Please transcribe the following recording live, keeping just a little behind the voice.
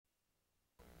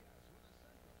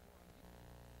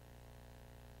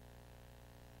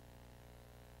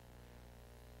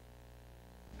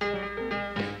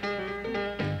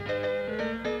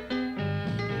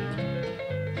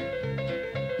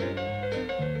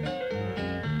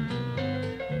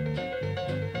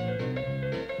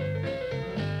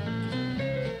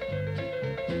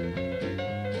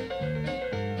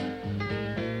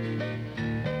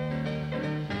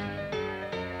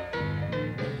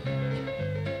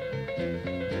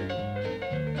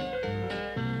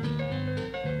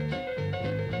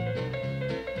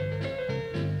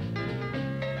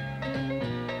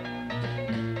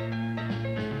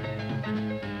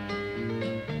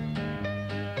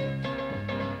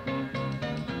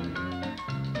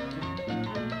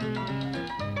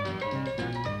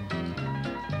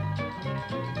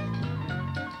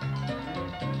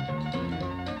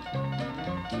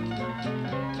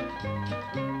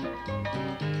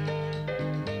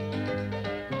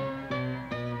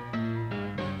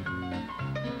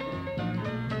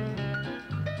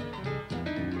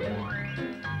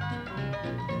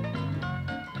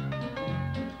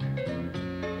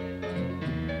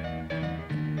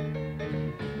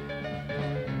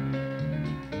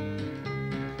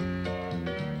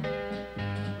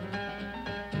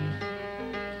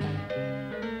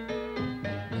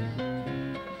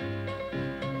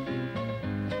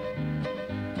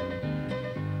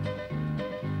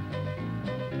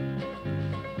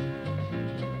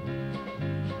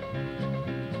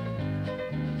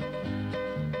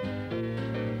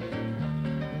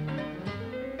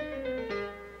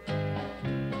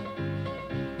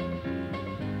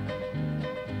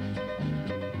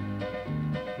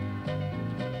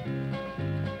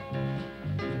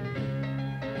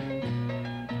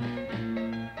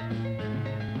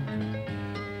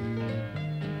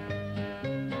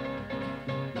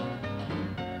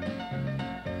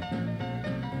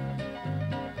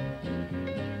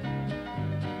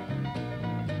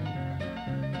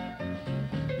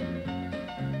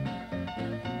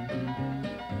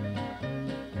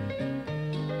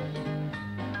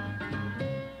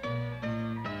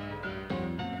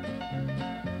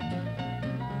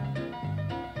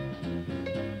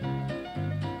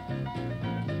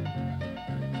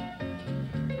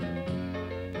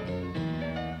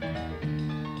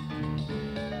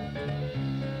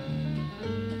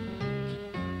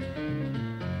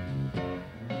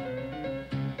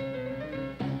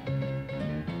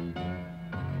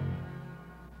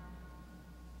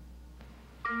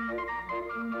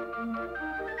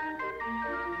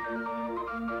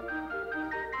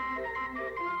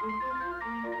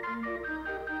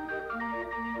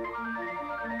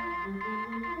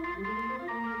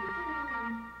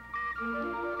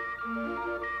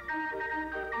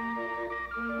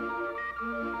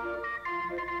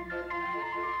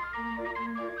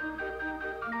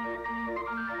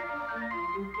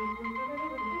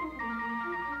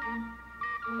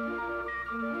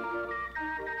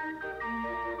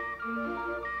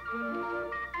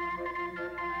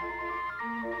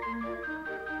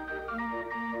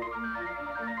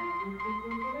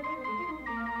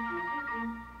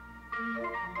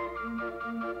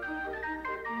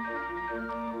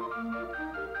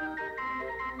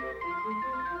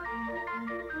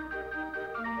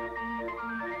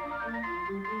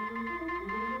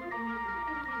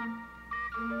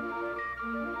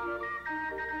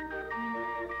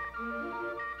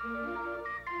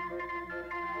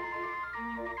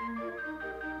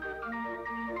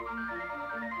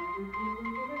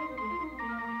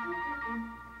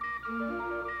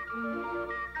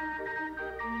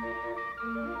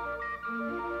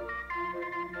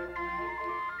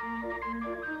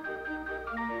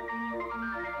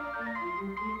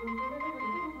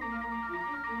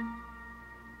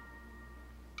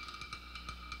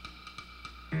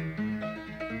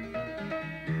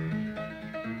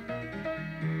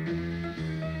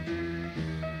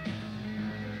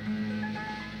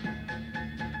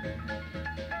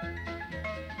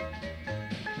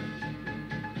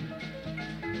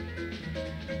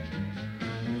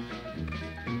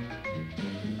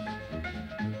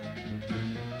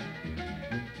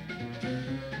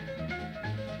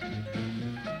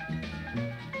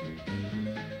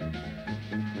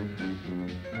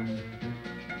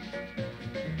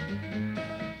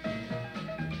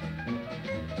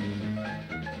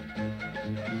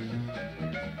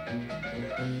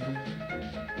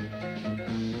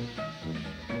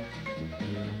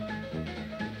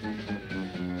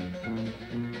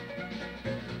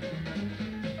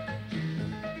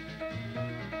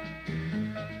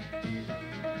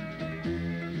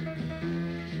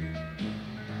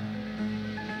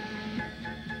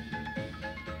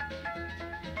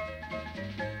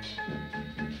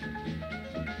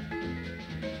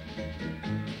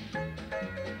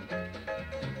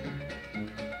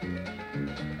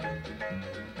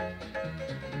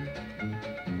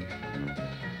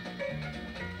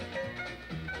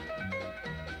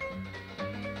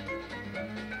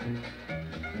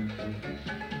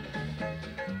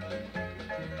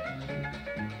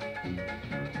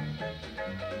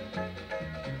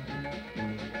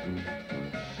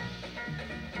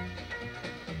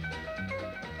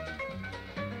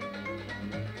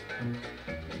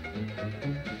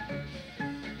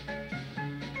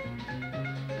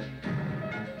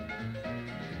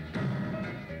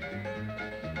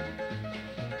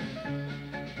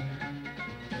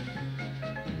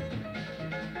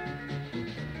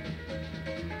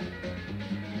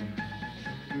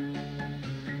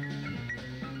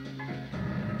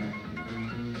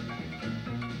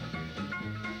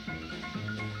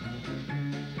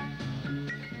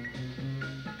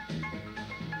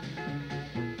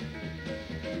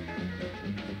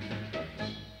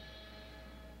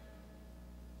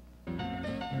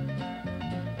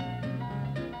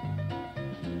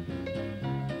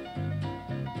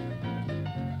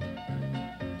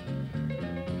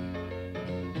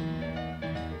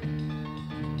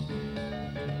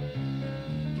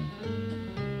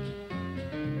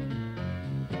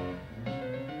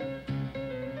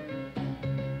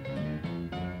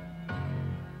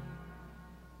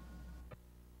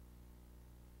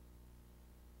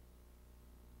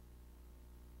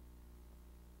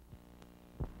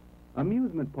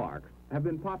Amusement parks have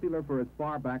been popular for as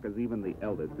far back as even the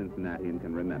eldest Cincinnatian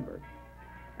can remember.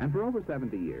 And for over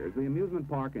 70 years, the amusement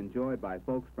park enjoyed by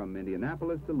folks from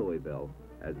Indianapolis to Louisville,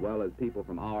 as well as people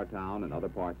from our town and other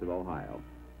parts of Ohio,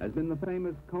 has been the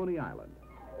famous Coney Island.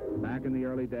 Back in the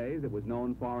early days, it was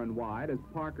known far and wide as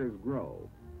Parker's Grove,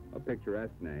 a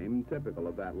picturesque name typical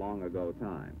of that long-ago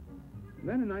time.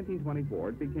 Then in 1924,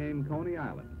 it became Coney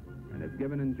Island, and has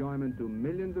given enjoyment to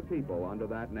millions of people under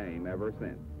that name ever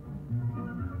since.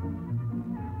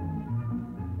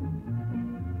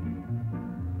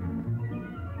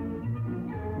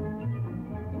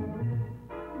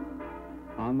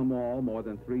 On the mall, more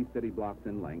than 3 city blocks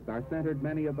in length, are centered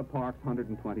many of the park's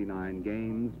 129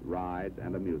 games, rides,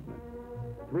 and amusements.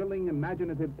 Thrilling,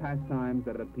 imaginative pastimes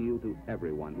that appeal to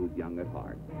everyone who's young at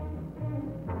heart.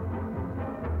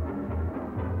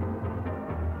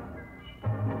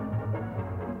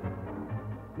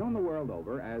 Known the world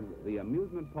over as the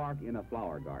amusement park in a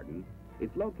flower garden,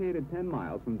 it's located 10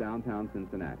 miles from downtown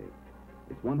Cincinnati.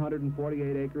 Its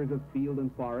 148 acres of field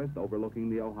and forest overlooking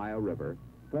the Ohio River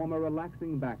form a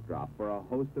relaxing backdrop for a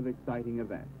host of exciting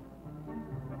events.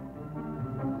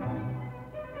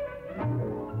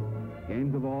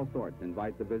 Games of all sorts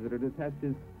invite the visitor to test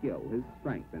his skill, his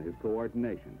strength, and his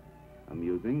coordination.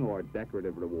 Amusing or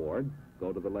decorative rewards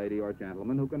go to the lady or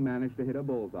gentleman who can manage to hit a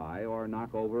bullseye or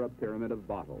knock over a pyramid of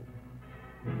bottles.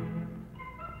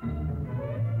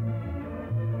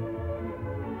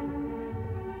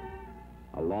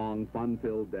 A long,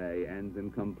 fun-filled day ends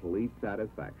in complete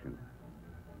satisfaction.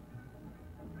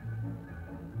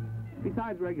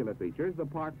 Besides regular features, the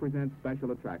park presents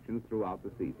special attractions throughout the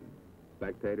season.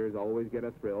 Spectators always get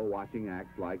a thrill watching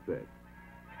acts like this.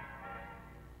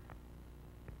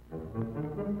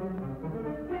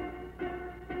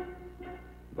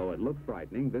 Though it looks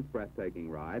frightening, this breathtaking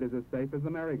ride is as safe as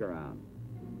the merry-go-round.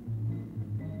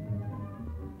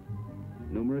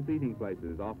 Numerous eating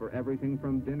places offer everything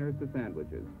from dinners to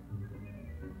sandwiches.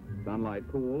 Sunlight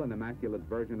Pool, an immaculate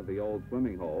version of the old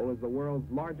swimming hole, is the world's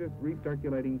largest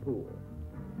recirculating pool.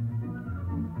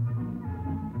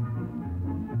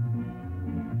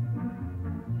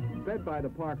 Fed by the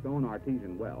park's own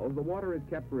artesian wells, the water is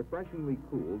kept refreshingly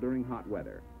cool during hot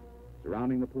weather.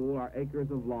 Surrounding the pool are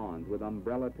acres of lawns with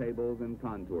umbrella tables and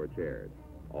contour chairs,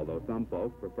 although some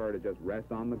folks prefer to just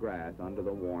rest on the grass under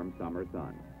the warm summer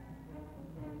sun.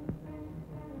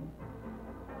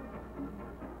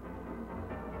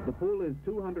 The pool is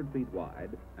 200 feet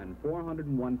wide and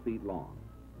 401 feet long,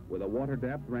 with a water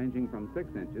depth ranging from 6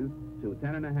 inches to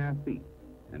 10.5 feet,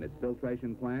 and its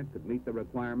filtration plant could meet the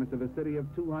requirements of a city of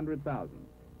 200,000.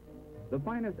 The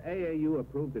finest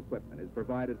AAU-approved equipment is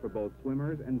provided for both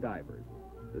swimmers and divers.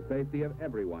 The safety of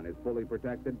everyone is fully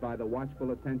protected by the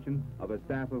watchful attention of a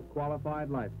staff of qualified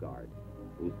lifeguards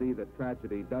who see that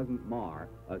tragedy doesn't mar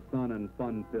a sun and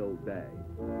fun-filled day.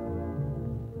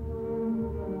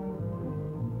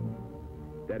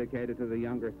 Dedicated to the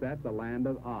younger set, the Land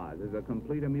of Oz is a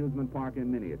complete amusement park in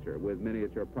miniature with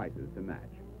miniature prices to match.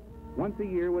 Once a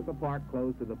year, with the park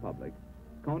closed to the public,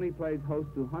 Coney plays host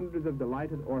to hundreds of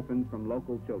delighted orphans from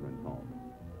local children's homes.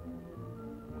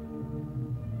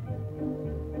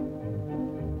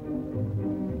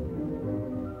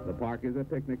 The park is a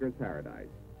picnicker's paradise.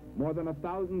 More than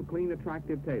 1,000 clean,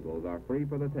 attractive tables are free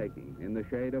for the taking in the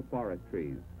shade of forest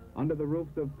trees, under the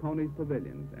roofs of Coney's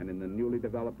pavilions, and in the newly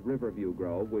developed Riverview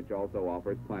Grove, which also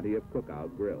offers plenty of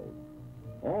cookout grills.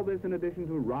 All this in addition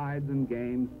to rides and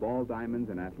games, ball diamonds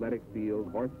and athletic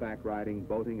fields, horseback riding,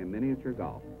 boating, and miniature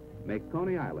golf, make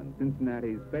Coney Island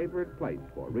Cincinnati's favorite place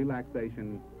for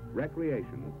relaxation,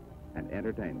 recreation, and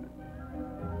entertainment.